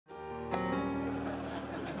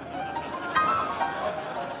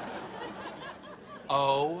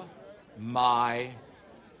my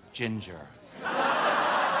ginger.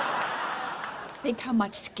 Think how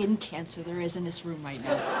much skin cancer there is in this room right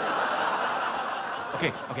now.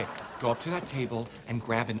 Okay, go up to that table and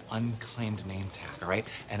grab an unclaimed name tag, all right?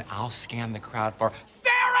 And I'll scan the crowd for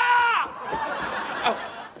Sarah! Oh,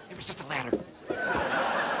 it was just a ladder.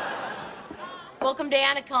 Welcome to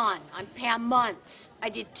Anacon. I'm Pam Muntz. I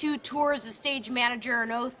did 2 tours as stage manager in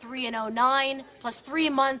 03 and 09, plus 3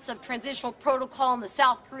 months of transitional protocol in the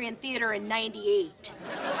South Korean theater in 98.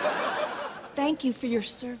 Thank you for your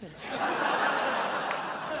service.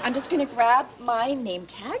 I'm just gonna grab my name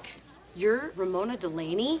tag. You're Ramona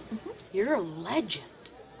Delaney? Mm-hmm. You're a legend.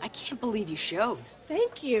 I can't believe you showed.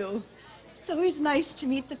 Thank you. It's always nice to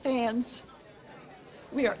meet the fans.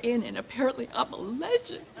 We are in, and apparently I'm a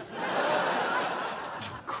legend.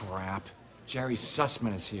 Crap. Jerry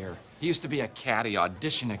Sussman is here. He used to be a caddy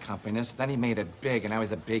audition accompanist, then he made it big, and now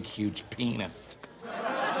he's a big, huge pianist.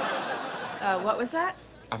 What was that?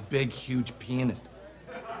 A big, huge pianist.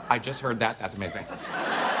 I just heard that. That's amazing.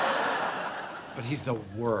 But he's the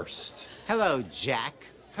worst. Hello, Jack.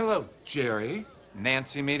 Hello, Jerry.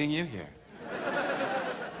 Nancy meeting you here.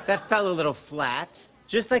 That fell a little flat.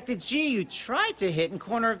 Just like the G you tried to hit in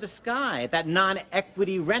Corner of the Sky at that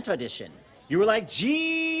non-equity rent audition. You were like,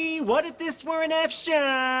 gee, what if this were an F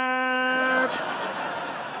sharp?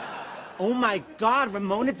 Oh my God,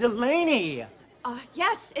 Ramona Delaney.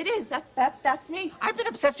 Yes, it is. That's me. I've been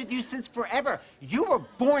obsessed with you since forever. You were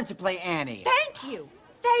born to play Annie. Thank you.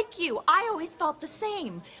 Thank you. I always felt the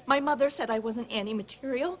same. My mother said I wasn't Annie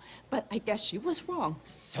material, but I guess she was wrong.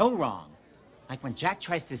 So wrong. Like when Jack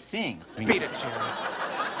tries to sing. Beat it, Jerry.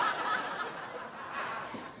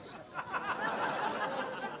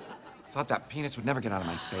 Thought that penis would never get out of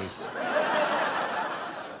my face.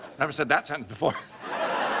 Never said that sentence before.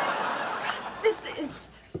 This is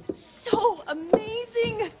so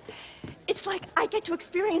amazing. It's like I get to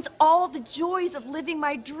experience all the joys of living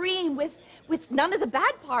my dream with none of the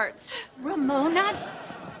bad parts. Ramona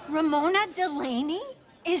Delaney?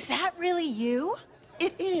 Is that really you?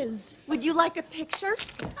 It is. Would you like a picture?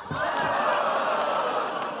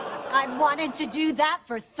 I've wanted to do that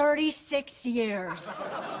for 36 years.